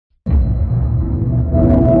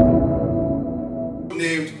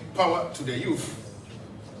Power to the Youth.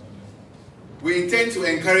 We intend to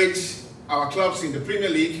encourage our clubs in the Premier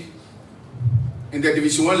League, in the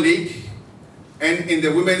Division 1 League, and in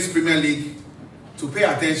the Women's Premier League to pay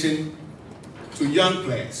attention to young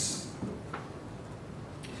players.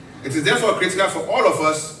 It is therefore critical for all of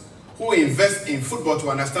us who invest in football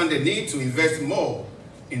to understand the need to invest more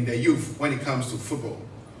in the youth when it comes to football.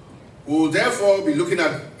 We will therefore be looking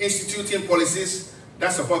at instituting policies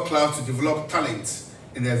that support clubs to develop talent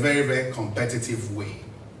in a very, very competitive way.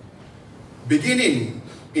 Beginning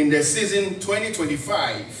in the season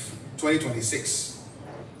 2025-2026,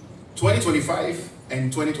 2025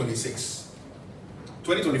 and 2026,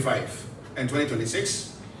 2025 and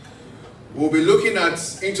 2026, we'll be looking at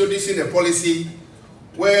introducing a policy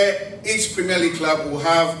where each Premier League club will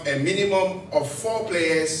have a minimum of 4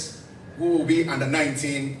 players who will be under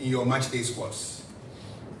 19 in your matchday squads.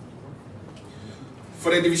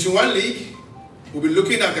 For the Division 1 League, we'll be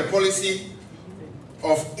looking at a policy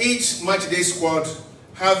of each matchday squad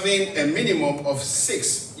having a minimum of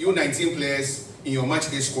 6 U-19 players in your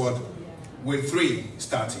matchday squad, with 3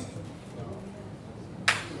 starting.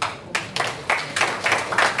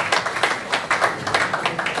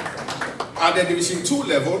 At the Division 2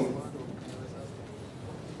 level,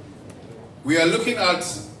 we are looking at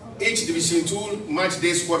each Division 2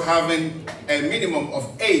 matchday squad having a minimum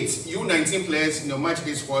of 8 U-19 players in your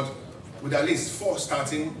matchday squad, with at least 4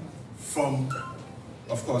 starting from,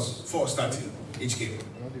 of course, 4 starting each game.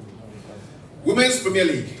 Women's Premier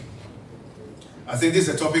League. I think this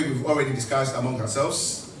is a topic we've already discussed among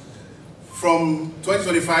ourselves. From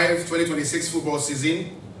 2025-2026 football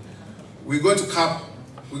season, we're going to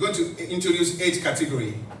introduce age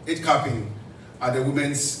capping at the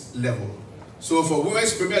women's level. So for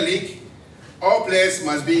Women's Premier League, all players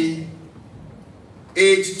must be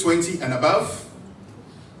age 20 and above.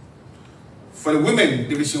 For the Women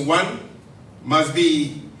Division 1, must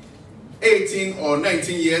be 18 or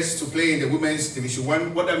 19 years to play in the Women's Division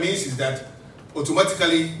 1. What that means is that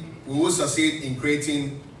automatically we will succeed in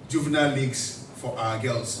creating juvenile leagues for our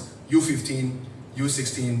girls, U15,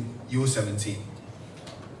 U16, U17.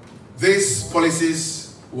 These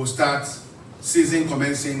policies will start season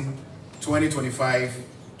commencing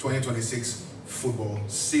 2025-2026 football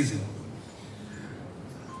season.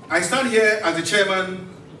 I stand here as the chairman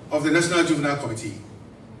of the National Juvenile Committee,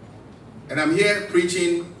 and I'm here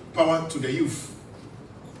preaching power to the youth.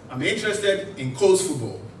 I'm interested in coast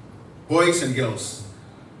football, boys and girls.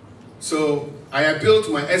 So I appeal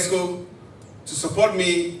to my ESCO to support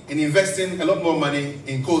me in investing a lot more money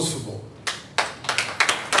in coast football.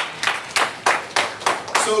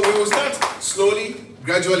 So we will start slowly,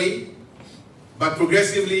 gradually, but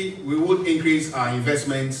progressively we would increase our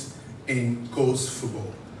investments in coast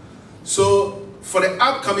football. So for the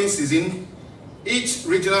upcoming season, each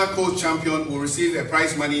regional coast champion will receive a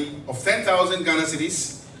prize money of 10,000 Ghana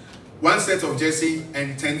cedis, 1 set of jersey,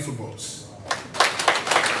 and 10 footballs.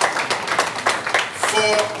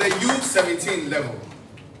 For the U17 level,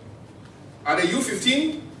 at the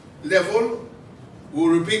U15 level, we'll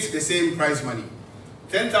repeat the same prize money.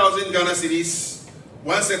 10,000 Ghana cedis,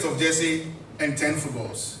 1 set of jersey, and 10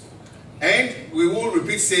 footballs. And we will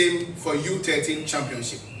repeat same for U13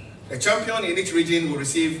 championship. The champion in each region will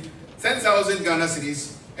receive 10,000 Ghana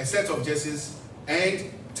cedis, a set of jerseys, and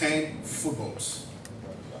 10 footballs.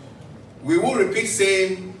 We will repeat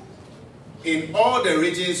same in all the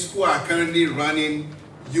regions who are currently running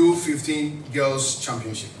U15 Girls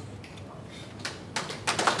Championship.